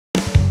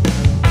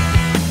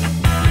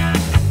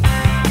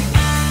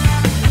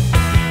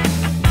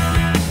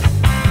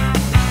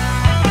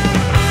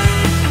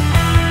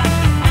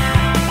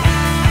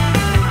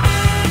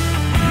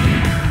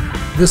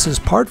This is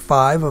part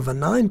 5 of a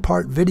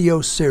 9-part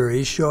video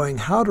series showing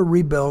how to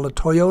rebuild a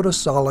Toyota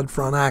solid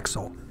front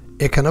axle.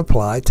 It can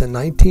apply to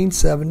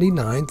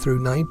 1979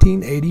 through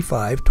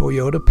 1985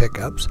 Toyota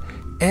pickups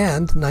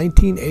and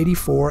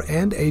 1984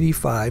 and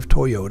 85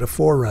 Toyota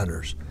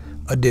 4Runners.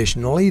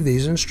 Additionally,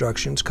 these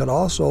instructions could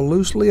also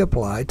loosely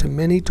apply to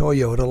many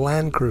Toyota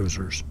Land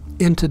Cruisers.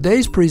 In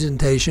today's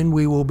presentation,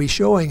 we will be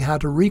showing how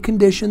to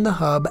recondition the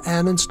hub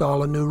and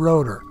install a new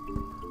rotor.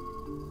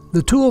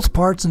 The tools,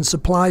 parts, and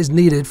supplies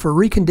needed for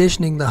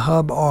reconditioning the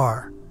hub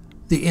are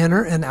the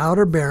inner and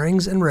outer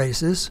bearings and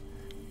races,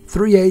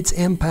 3/8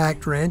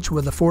 impact wrench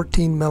with a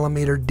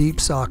 14mm deep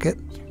socket,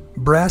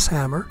 brass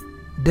hammer,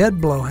 dead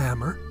blow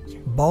hammer,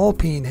 ball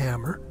peen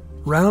hammer,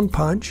 round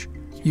punch,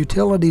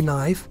 utility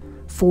knife,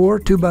 4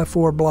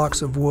 2x4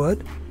 blocks of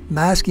wood,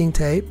 masking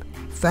tape,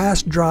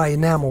 fast dry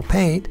enamel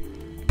paint,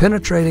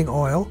 penetrating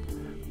oil,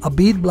 a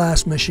bead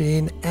blast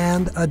machine,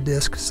 and a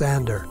disc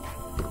sander.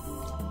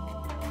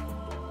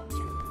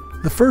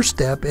 The first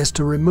step is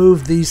to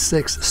remove these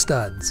 6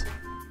 studs.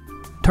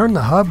 Turn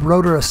the hub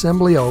rotor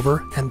assembly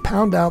over and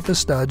pound out the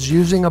studs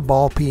using a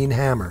ball peen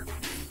hammer.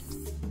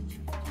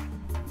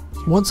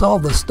 Once all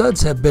the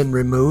studs have been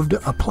removed,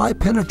 apply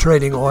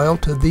penetrating oil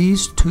to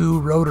these 2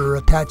 rotor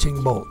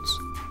attaching bolts.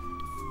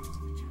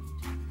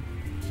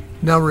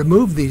 Now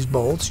remove these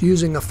bolts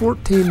using a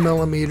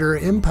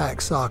 14mm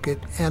impact socket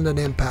and an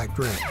impact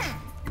wrench.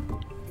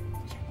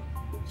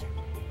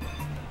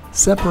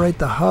 Separate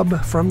the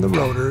hub from the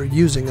rotor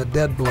using a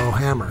dead blow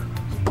hammer.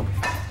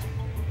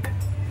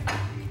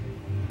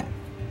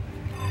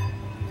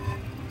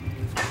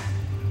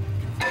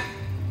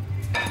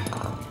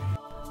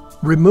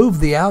 Remove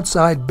the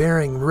outside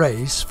bearing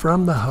race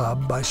from the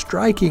hub by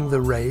striking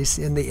the race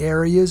in the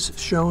areas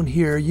shown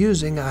here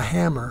using a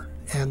hammer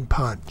and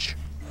punch.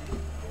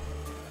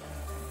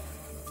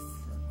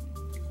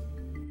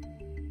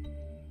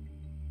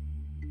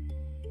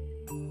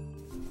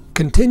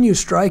 Continue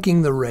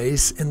striking the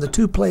race in the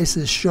 2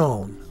 places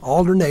shown,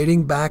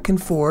 alternating back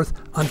and forth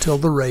until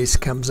the race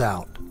comes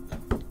out.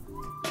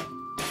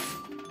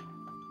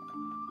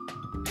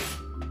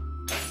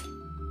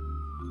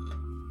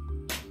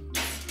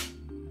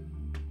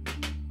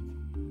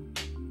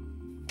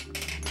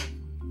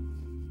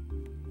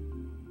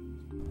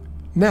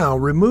 Now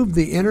remove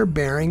the inner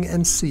bearing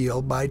and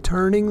seal by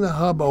turning the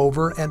hub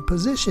over and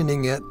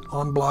positioning it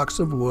on blocks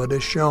of wood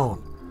as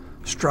shown.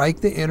 Strike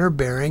the inner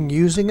bearing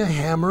using a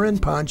hammer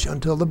and punch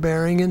until the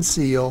bearing and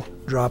seal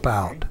drop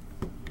out.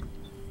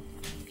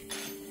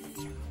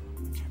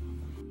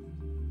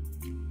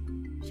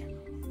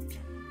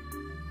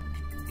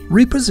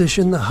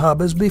 Reposition the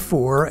hub as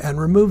before and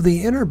remove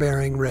the inner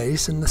bearing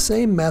race in the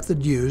same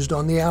method used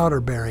on the outer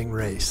bearing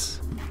race.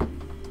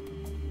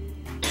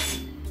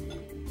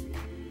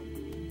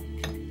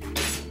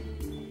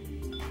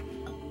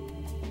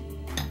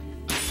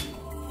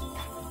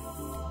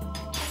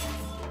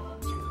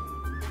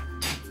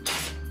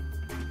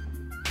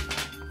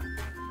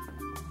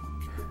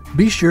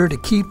 Be sure to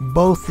keep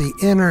both the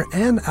inner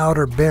and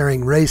outer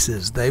bearing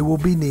races. They will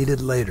be needed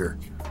later.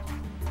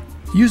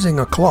 Using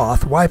a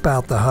cloth, wipe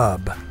out the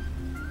hub.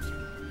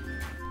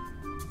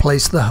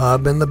 Place the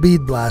hub in the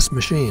bead blast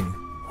machine.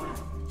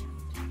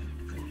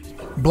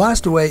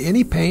 Blast away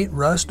any paint,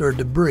 rust, or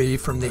debris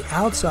from the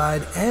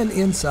outside and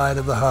inside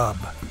of the hub.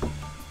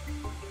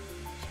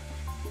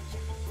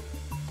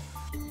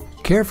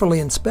 Carefully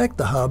inspect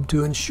the hub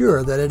to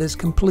ensure that it is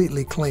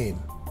completely clean.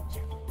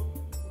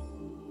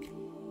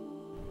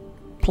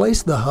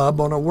 Place the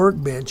hub on a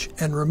workbench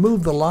and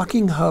remove the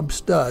locking hub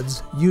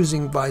studs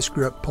using vice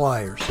grip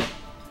pliers.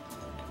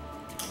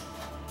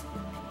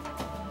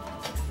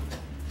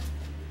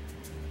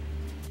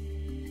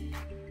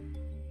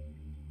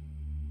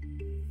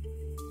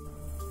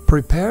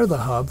 Prepare the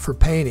hub for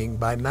painting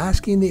by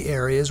masking the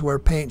areas where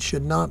paint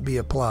should not be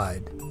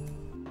applied.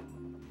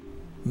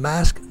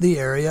 Mask the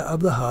area of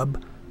the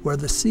hub where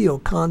the seal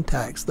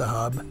contacts the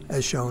hub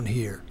as shown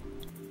here.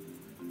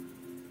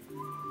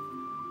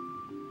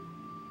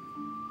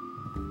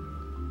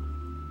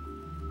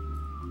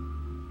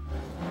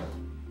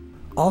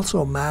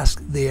 Also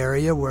mask the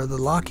area where the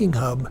locking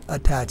hub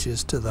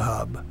attaches to the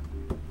hub.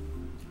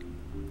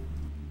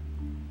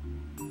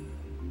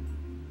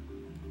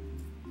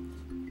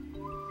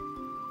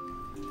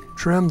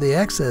 Trim the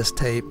excess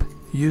tape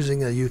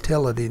using a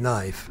utility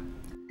knife.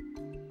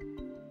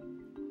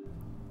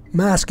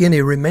 Mask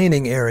any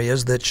remaining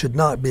areas that should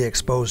not be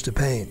exposed to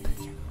paint.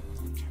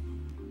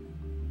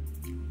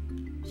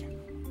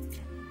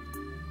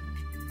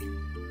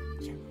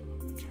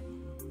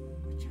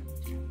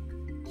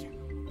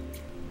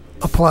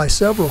 Apply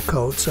several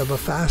coats of a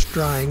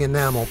fast-drying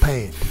enamel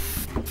paint.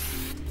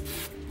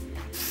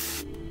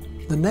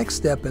 The next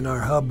step in our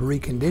hub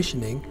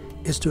reconditioning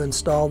is to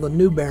install the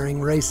new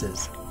bearing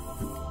races.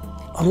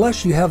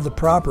 Unless you have the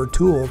proper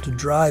tool to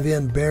drive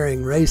in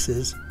bearing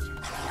races,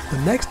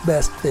 the next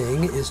best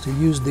thing is to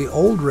use the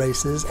old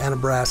races and a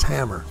brass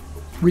hammer.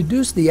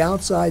 Reduce the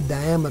outside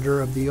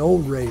diameter of the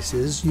old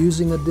races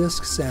using a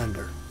disc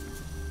sander.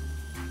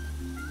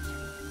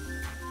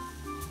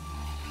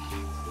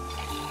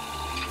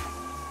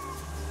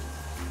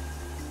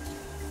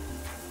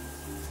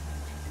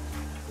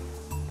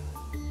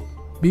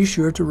 Be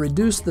sure to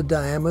reduce the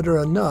diameter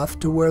enough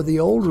to where the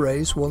old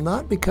race will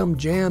not become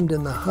jammed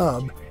in the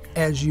hub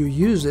as you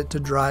use it to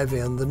drive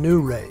in the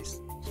new race.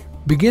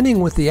 Beginning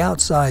with the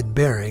outside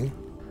bearing,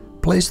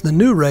 place the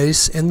new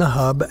race in the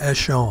hub as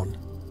shown.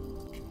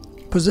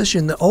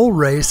 Position the old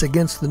race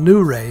against the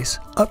new race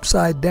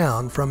upside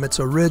down from its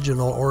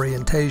original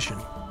orientation.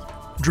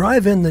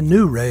 Drive in the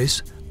new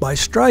race by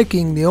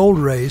striking the old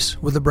race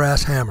with a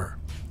brass hammer.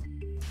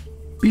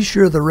 Be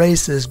sure the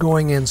race is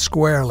going in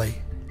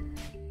squarely.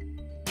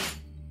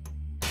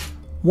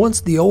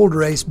 Once the old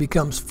race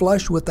becomes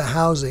flush with the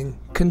housing,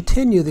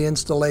 continue the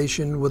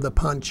installation with a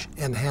punch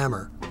and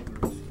hammer.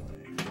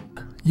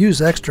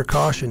 Use extra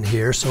caution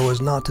here so as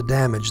not to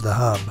damage the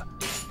hub.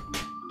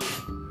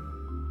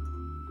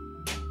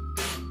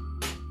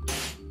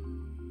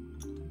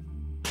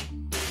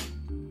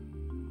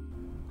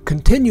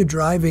 Continue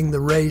driving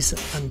the race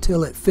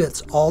until it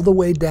fits all the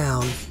way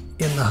down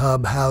in the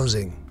hub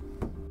housing.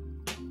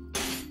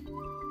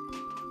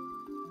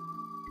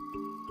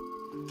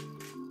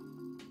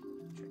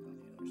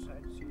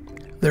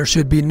 There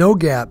should be no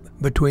gap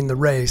between the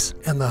race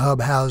and the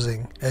hub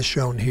housing as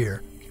shown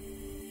here.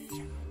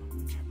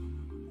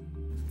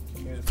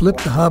 Flip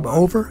the hub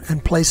over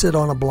and place it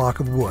on a block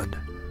of wood.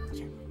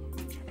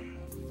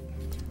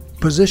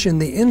 Position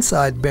the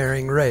inside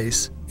bearing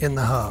race in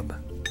the hub.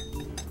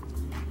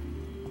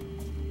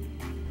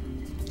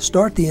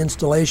 Start the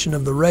installation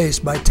of the race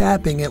by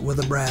tapping it with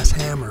a brass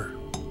hammer.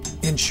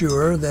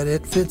 Ensure that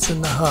it fits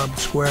in the hub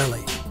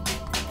squarely.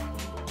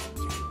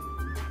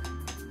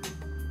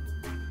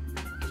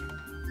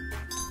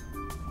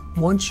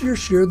 Once you're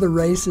sure the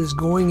race is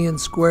going in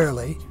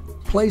squarely,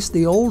 place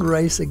the old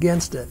race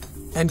against it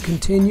and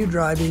continue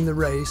driving the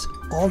race,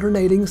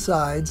 alternating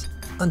sides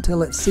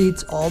until it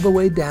seats all the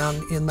way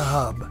down in the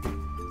hub.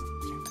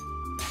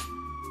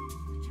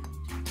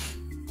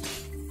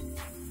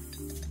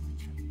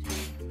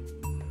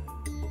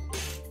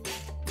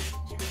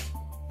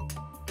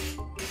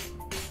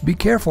 Be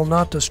careful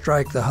not to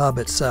strike the hub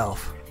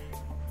itself.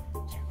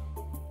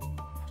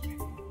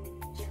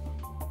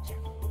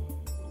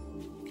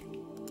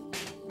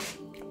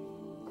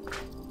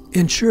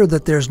 Ensure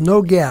that there's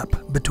no gap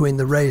between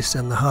the race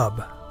and the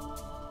hub.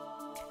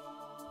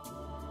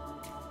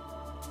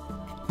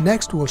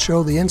 Next, we'll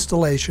show the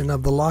installation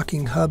of the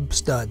locking hub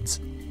studs.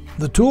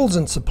 The tools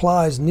and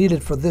supplies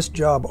needed for this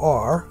job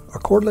are a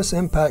cordless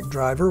impact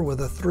driver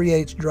with a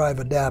 3/8 drive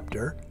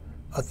adapter,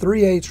 a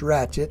 3/8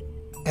 ratchet,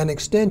 an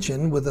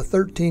extension with a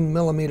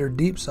 13mm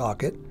deep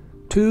socket,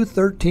 two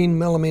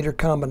 13mm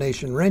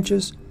combination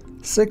wrenches,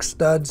 6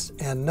 studs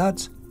and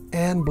nuts,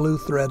 and blue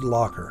thread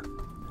locker.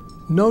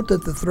 Note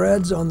that the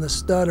threads on the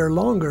stud are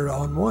longer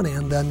on one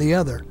end than the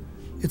other.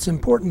 It's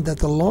important that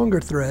the longer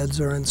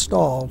threads are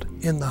installed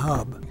in the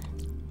hub.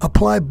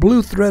 Apply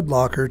blue thread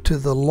locker to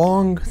the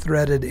long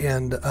threaded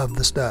end of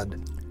the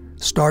stud.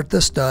 Start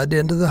the stud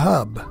into the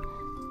hub.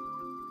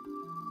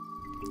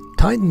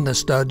 Tighten the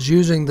studs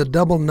using the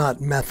double nut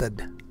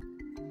method.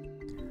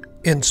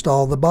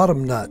 Install the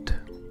bottom nut.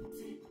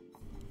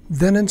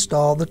 Then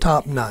install the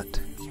top nut.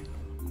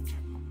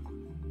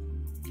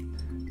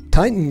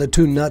 Tighten the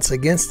two nuts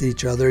against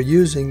each other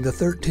using the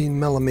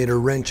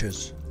 13mm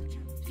wrenches.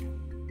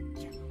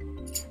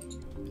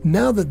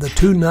 Now that the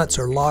two nuts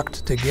are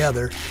locked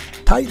together,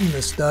 tighten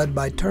the stud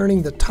by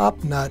turning the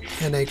top nut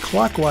in a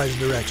clockwise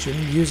direction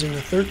using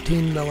a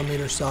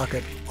 13mm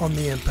socket on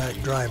the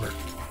impact driver.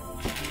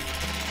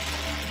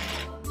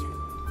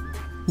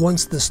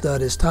 Once the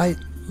stud is tight,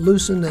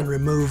 loosen and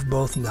remove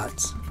both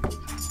nuts.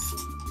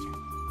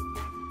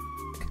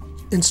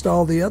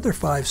 Install the other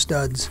 5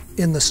 studs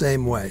in the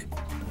same way.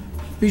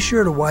 Be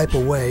sure to wipe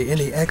away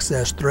any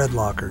excess thread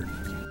locker.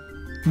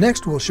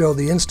 Next, we'll show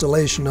the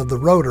installation of the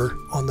rotor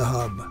on the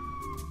hub.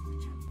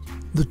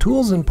 The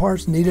tools and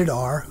parts needed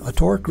are a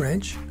torque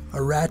wrench,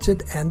 a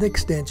ratchet and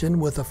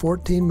extension with a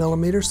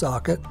 14mm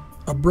socket,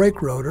 a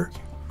brake rotor,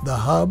 the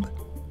hub,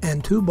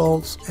 and 2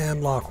 bolts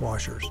and lock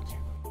washers.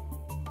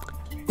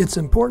 It's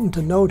important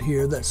to note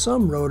here that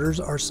some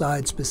rotors are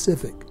side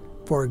specific.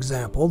 For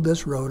example,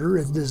 this rotor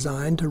is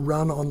designed to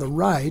run on the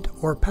right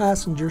or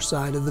passenger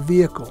side of the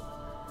vehicle.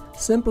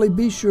 Simply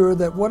be sure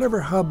that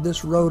whatever hub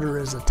this rotor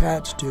is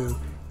attached to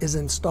is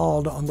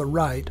installed on the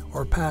right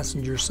or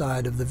passenger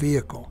side of the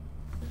vehicle.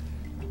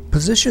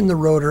 Position the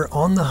rotor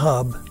on the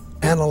hub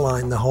and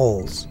align the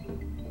holes.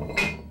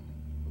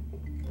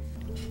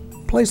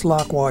 Place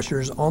lock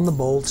washers on the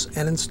bolts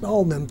and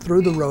install them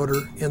through the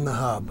rotor in the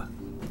hub.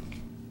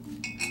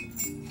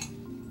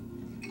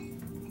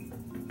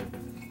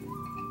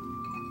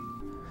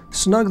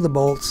 Snug the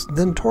bolts,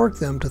 then torque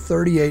them to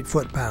 38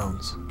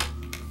 foot-pounds.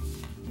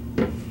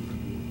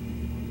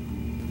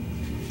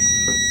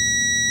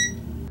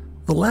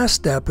 The last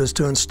step is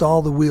to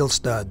install the wheel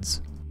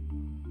studs.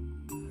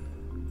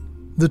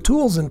 The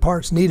tools and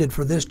parts needed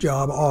for this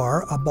job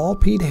are a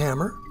ball-peen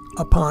hammer,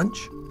 a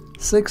punch,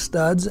 6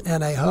 studs,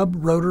 and a hub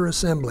rotor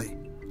assembly.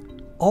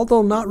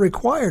 Although not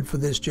required for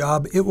this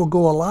job, it will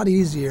go a lot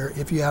easier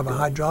if you have a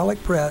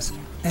hydraulic press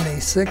and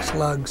a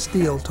 6-lug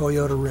steel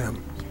Toyota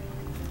rim.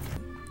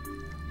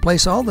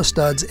 Place all the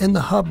studs in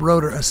the hub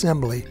rotor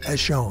assembly as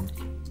shown.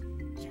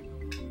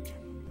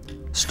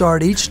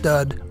 Start each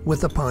stud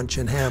with a punch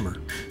and hammer.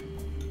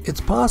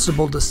 It's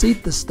possible to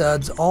seat the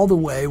studs all the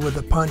way with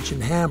a punch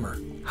and hammer.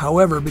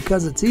 However,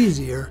 because it's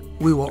easier,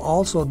 we will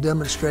also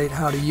demonstrate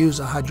how to use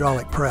a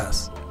hydraulic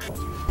press.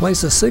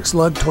 Place a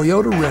 6-lug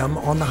Toyota rim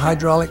on the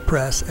hydraulic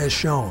press as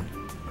shown.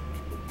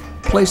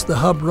 Place the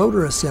hub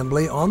rotor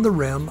assembly on the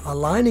rim,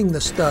 aligning the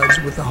studs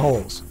with the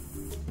holes.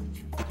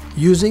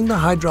 Using the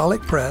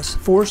hydraulic press,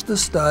 force the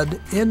stud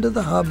into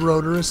the hub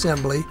rotor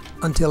assembly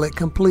until it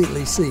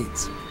completely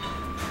seats.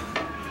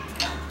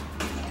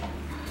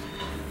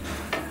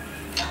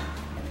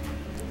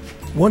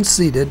 Once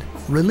seated,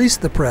 release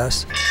the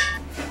press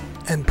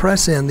and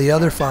press in the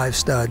other 5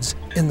 studs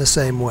in the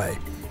same way.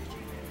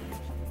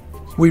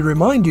 We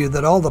remind you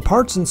that all the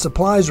parts and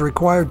supplies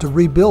required to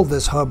rebuild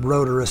this hub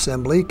rotor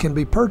assembly can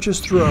be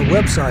purchased through our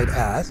website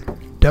at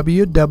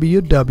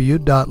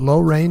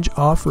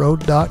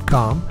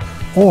www.lowrangeoffroad.com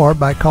or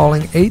by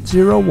calling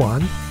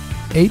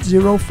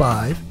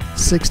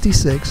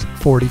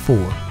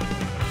 801-805-6644.